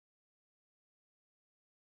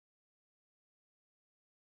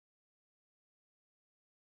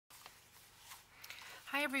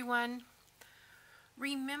Hi everyone.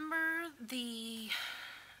 Remember the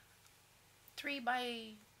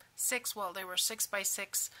 3x6, well they were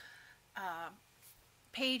 6x6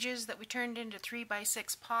 pages that we turned into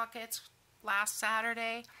 3x6 pockets last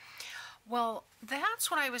Saturday? Well,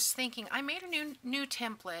 that's what I was thinking. I made a new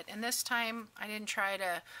template, and this time I didn't try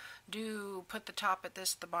to put the top at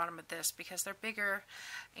this, the bottom at this, because they're bigger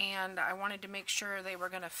and I wanted to make sure they were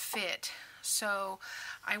going to fit. So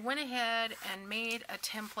I went ahead and made a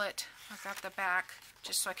template. I've got the back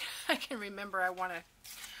just so I can remember I want to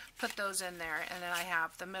put those in there, and then I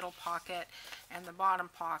have the middle pocket and the bottom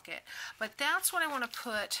pocket. But that's what I want to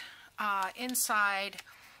put inside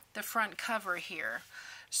the front cover here.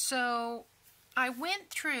 So I went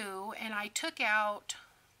through and I took out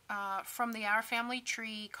from the Our Family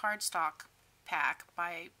Tree cardstock pack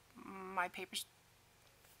by my paper,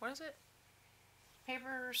 what is it?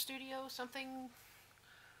 Paper Studio something?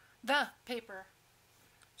 The Paper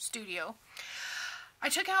Studio. I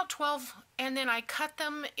took out 12 and then I cut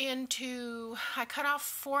them into, I cut off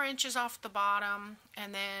 4 inches off the bottom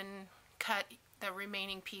and then cut the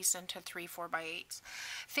remaining piece into 3 4x8s,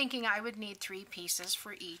 thinking I would need 3 pieces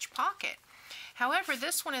for each pocket. However,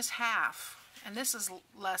 this one is half and this is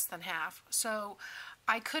less than half, so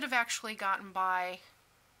I could have actually gotten by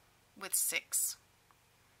with 6.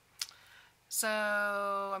 So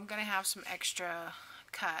I'm going to have some extra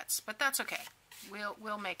cuts, but that's okay.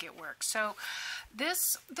 We'll make it work. So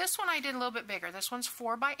this one I did a little bit bigger. This one's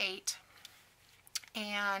 4x8,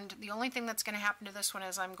 and the only thing that's going to happen to this one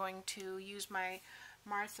is I'm going to use my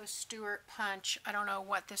Martha Stewart punch. I don't know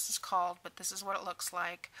what this is called, but this is what it looks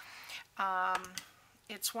like.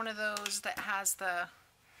 It's one of those that has the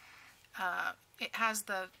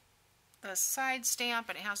the side stamp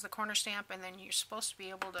and it has the corner stamp, and then you're supposed to be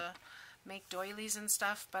able to make doilies and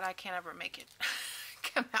stuff, but I can't ever make it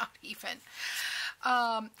come out even.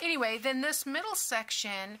 Anyway, then this middle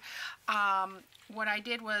section, what I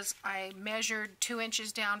did was I measured 2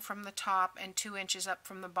 inches down from the top and 2 inches up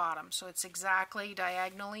from the bottom. So it's exactly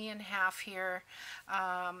diagonally in half here,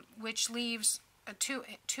 which leaves a 2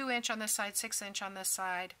 inch on this side, 6 inch on this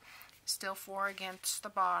side, still 4 against the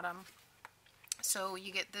bottom. So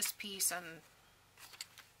you get this piece and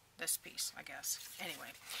this piece, I guess.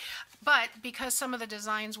 Anyway, but because some of the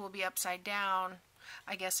designs will be upside down,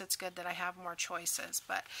 I guess it's good that I have more choices.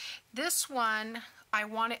 But this one,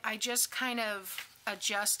 I just kind of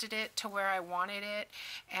adjusted it to where I wanted it,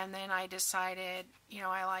 and then I decided, you know,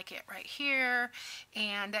 I like it right here,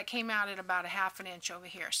 and that came out at about a 1/2 inch over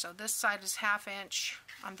here. So this side is 1/2 inch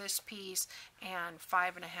on this piece and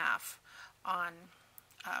 5.5 on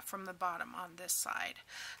from the bottom on this side.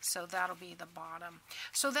 So that'll be the bottom.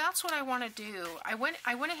 So that's what I want to do. I went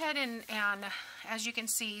ahead and as you can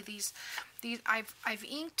see, these I've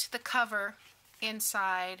inked the cover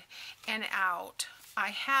inside and out.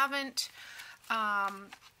 I haven't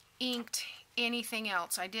inked anything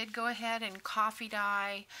else. I did go ahead and coffee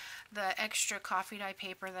dye the extra coffee dye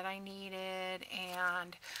paper that I needed,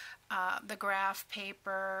 and the graph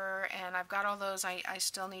paper, and I've got all those. I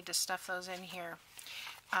still need to stuff those in here.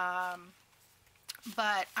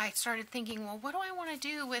 But I started thinking, well, what do I want to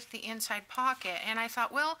do with the inside pocket? And I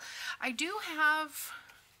thought, well, I do have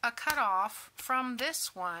a cutoff from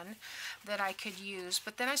this one that I could use,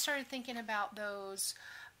 but then I started thinking about those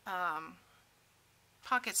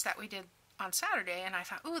pockets that we did on Saturday, and I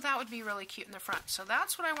thought, ooh, that would be really cute in the front. So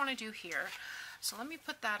that's what I want to do here. So let me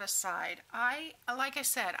put that aside. Like I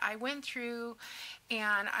said, I went through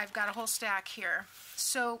and I've got a whole stack here.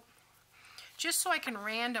 So just so I can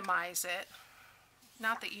randomize it,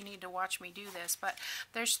 not that you need to watch me do this, but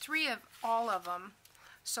there's 3 of all of them.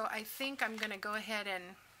 So I think I'm going to go ahead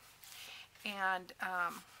and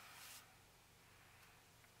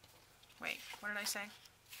wait, what did I say?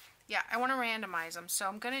 Yeah, I want to randomize them. So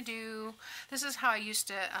I'm going to do, this is how I used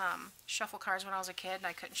to shuffle cards when I was a kid and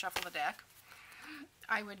I couldn't shuffle the deck.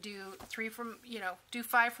 I would do 3 from, do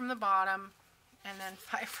 5 from the bottom and then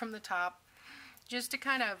 5 from the top, just to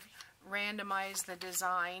kind of randomize the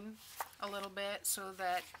design a little bit so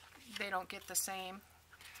that they don't get the same.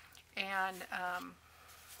 And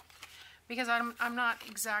because I'm not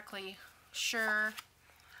exactly sure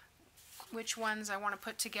which ones I want to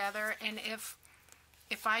put together, and if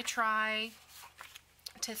I try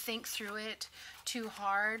to think through it too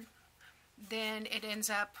hard, then it ends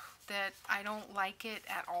up that I don't like it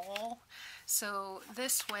at all. So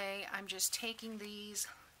this way I'm just taking these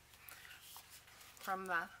from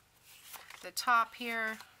the top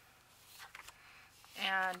here,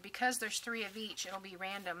 and because there's 3 of each, it'll be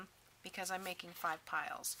random because I'm making 5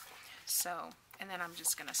 piles. So, and then I'm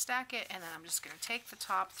just going to stack it, and then I'm just going to take the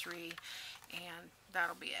top 3, and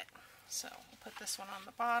that'll be it. So we'll put this one on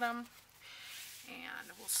the bottom,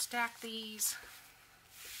 and we'll stack these.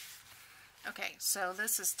 Okay, so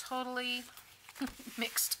this is totally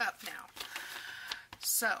mixed up now.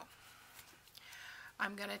 So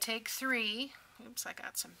I'm going to take 3. Oops, I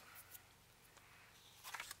got some.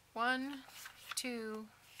 1, 2,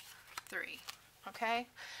 3. Okay,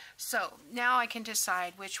 so now I can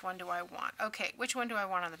decide which one do I want. Okay, which one do I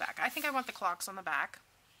want on the back? I think I want the clocks on the back.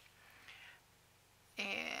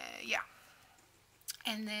 Yeah.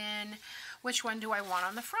 And then which one do I want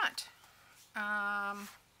on the front?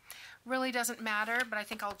 Really doesn't matter, but I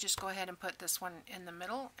think I'll just go ahead and put this one in the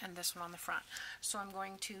middle and this one on the front. So I'm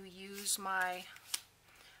going to use my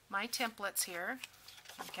templates here.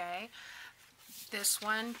 Okay, this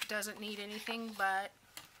one doesn't need anything but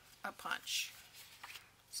a punch.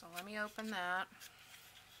 So let me open that.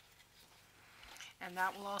 And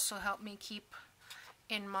that will also help me keep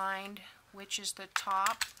in mind which is the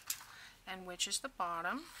top and which is the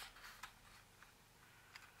bottom.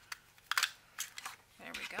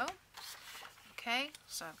 There we go. Okay,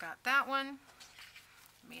 so I've got that one.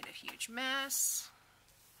 Made a huge mess.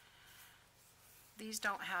 These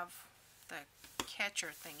don't have the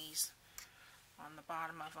catcher thingies on the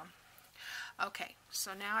bottom of them. Okay,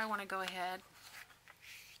 so now I want to go ahead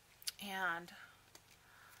and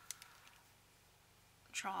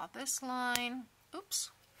draw this line. Oops.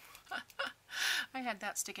 I had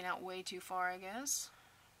that sticking out way too far, I guess.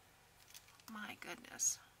 My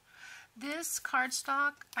goodness. This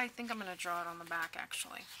cardstock, I think I'm going to draw it on the back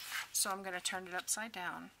actually. So I'm going to turn it upside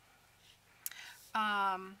down.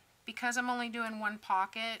 Because I'm only doing one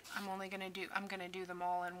pocket, I'm going to do them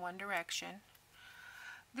all in one direction.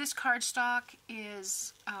 This cardstock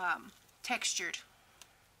is textured.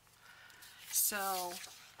 So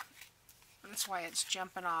that's why it's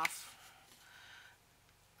jumping off.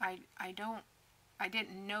 I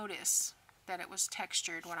didn't notice that it was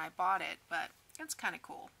textured when I bought it, but it's kind of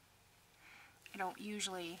cool. I don't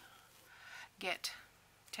usually get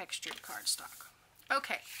textured cardstock.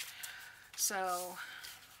 Okay, so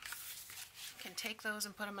I can take those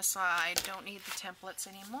and put them aside. Don't need the templates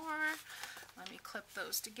anymore. Let me clip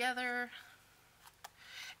those together.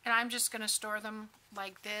 And I'm just going to store them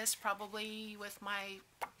like this, probably with my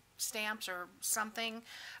stamps or something,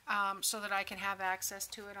 so that I can have access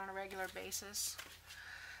to it on a regular basis.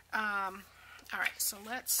 Alright, so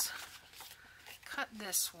let's cut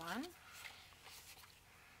this one.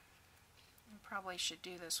 I probably should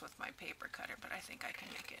do this with my paper cutter, but I think I can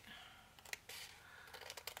make it.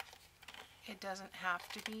 It doesn't have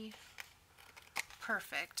to be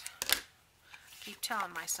perfect. Keep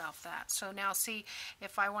telling myself that. So now see,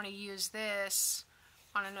 if I want to use this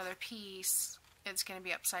on another piece, it's going to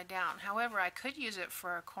be upside down. However, I could use it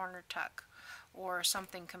for a corner tuck or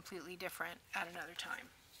something completely different at another time,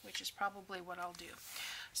 which is probably what I'll do.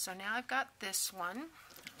 So now I've got this one.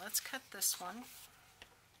 Let's cut this one.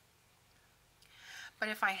 But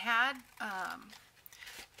if I had,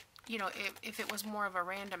 you know, if it was more of a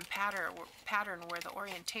random pattern where the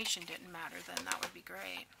orientation didn't matter, then that would be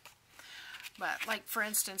great. But like for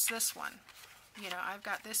instance this one, you know, I've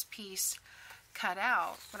got this piece cut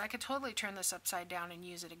out, but I could totally turn this upside down and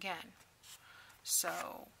use it again.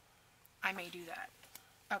 So I may do that.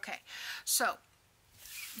 Okay, so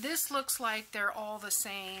this looks like they're all the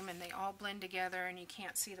same and they all blend together and you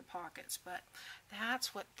can't see the pockets, but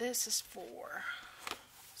that's what this is for.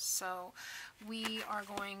 So we are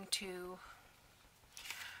going to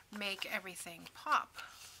make everything pop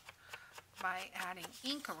by adding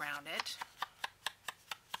ink around it.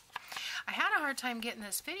 I had a hard time getting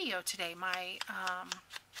this video today. My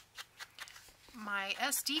my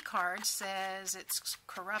SD card says it's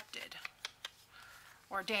corrupted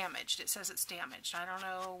or damaged. It says it's damaged. I don't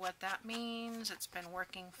know what that means. It's been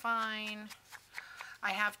working fine.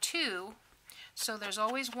 I have two, so there's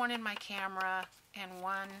always one in my camera and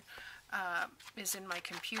one is in my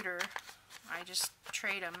computer. I just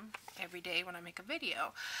trade them every day when I make a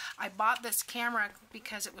video. I bought this camera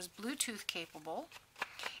because it was Bluetooth capable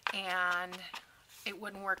and it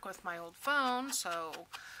wouldn't work with my old phone, so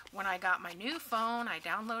when I got my new phone, I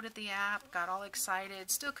downloaded the app, got all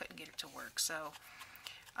excited, still couldn't get it to work, so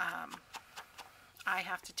I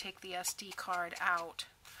have to take the SD card out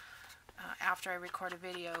after I record a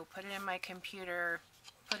video, put it in my computer,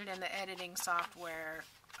 put it in the editing software,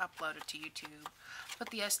 upload it to YouTube, put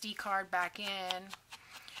the SD card back in,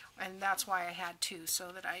 and that's why I had two,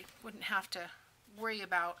 so that I wouldn't have to worry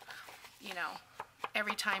about, you know,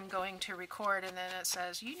 every time going to record, and then it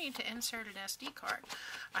says you need to insert an SD card.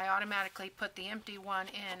 I automatically put the empty one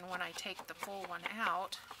in when I take the full one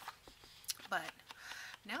out, but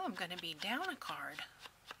now I'm going to be down a card.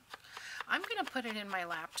 I'm going to put it in my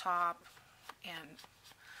laptop and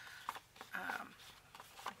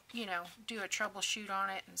you know, do a troubleshoot on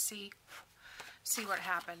it and see what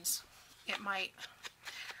happens. It might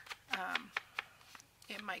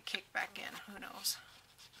kick back in, who knows.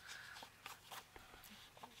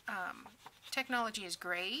 Technology is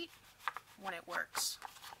great when it works.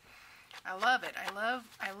 I love it. I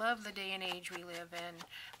love the day and age we live in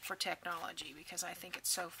for technology because I think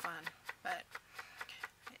it's so fun, but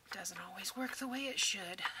it doesn't always work the way it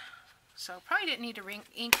should. So probably didn't need to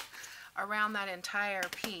ink around that entire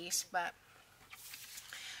piece, but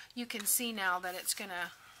you can see now that it's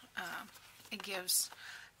gonna it gives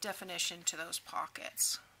definition to those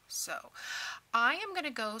pockets. So I am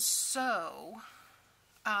gonna go sew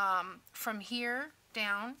from here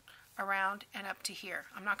down, around, and up to here.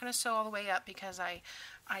 I'm not going to sew all the way up because I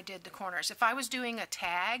did the corners. If I was doing a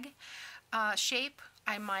tag shape,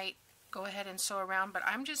 I might go ahead and sew around, but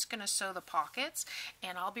I'm just going to sew the pockets,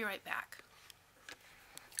 and I'll be right back.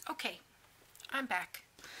 Okay, I'm back.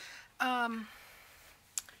 I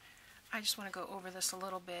just want to go over this a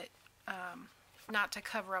little bit, not to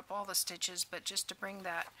cover up all the stitches, but just to bring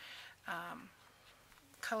that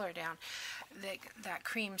color down. That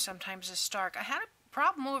cream sometimes is stark. I had a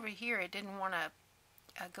problem over here. It didn't want to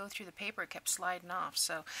go through the paper. It kept sliding off.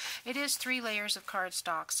 So it is 3 layers of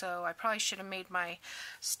cardstock, so I probably should have made my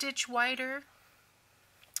stitch wider.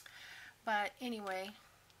 But anyway,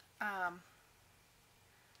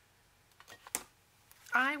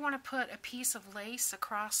 I want to put a piece of lace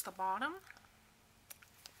across the bottom.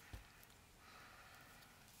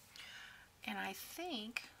 And I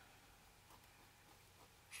think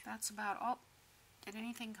that's about all. Did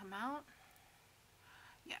anything come out?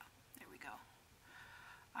 Yeah, there we go.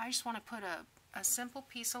 I just want to put a simple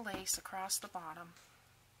piece of lace across the bottom.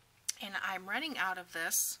 And I'm running out of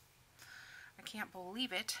this. I can't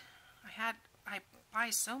believe it. I buy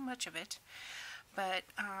so much of it. But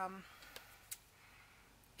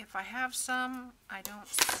if I have some, I don't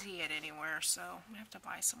see it anywhere. So I'm going to have to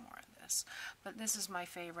buy some more of this. But this is my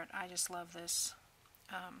favorite. I just love this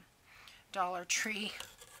Dollar Tree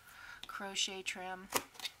crochet trim.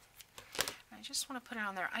 I just want to put it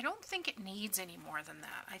on there. I don't think it needs any more than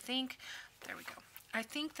that. I think, there we go. I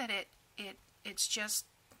think that it's just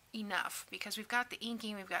enough because we've got the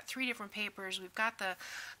inking, we've got 3 different papers, we've got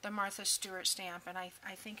the Martha Stewart stamp, and I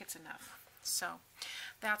think it's enough. So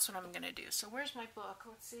that's what I'm going to do. So where's my book?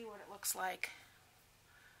 Let's see what it looks like.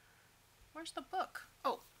 Where's the book?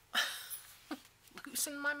 Oh,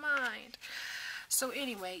 losing my mind. So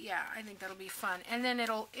anyway, yeah, I think that'll be fun. And then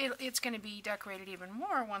it's going to be decorated even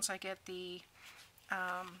more once I get the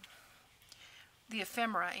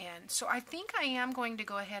ephemera in. So I think I am going to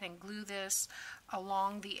go ahead and glue this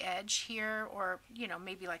along the edge here, or you know,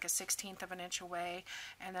 maybe like a 1/16 of an inch away,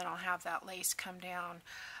 and then I'll have that lace come down.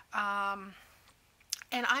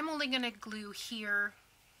 And I'm only going to glue here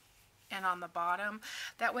and on the bottom.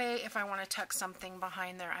 That way, if I want to tuck something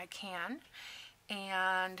behind there, I can.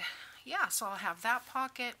 And yeah, so I'll have that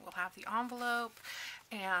pocket, we'll have the envelope,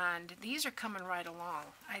 and these are coming right along.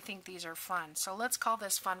 I think these are fun. So let's call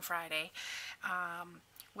this Fun Friday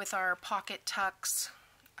with our pocket tucks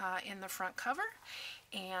in the front cover,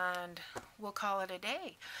 and we'll call it a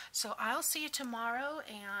day. So I'll see you tomorrow,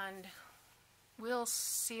 and we'll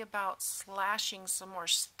see about slashing some more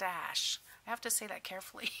stash. I have to say that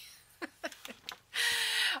carefully.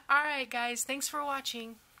 Alright guys, thanks for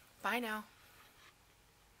watching. Bye now.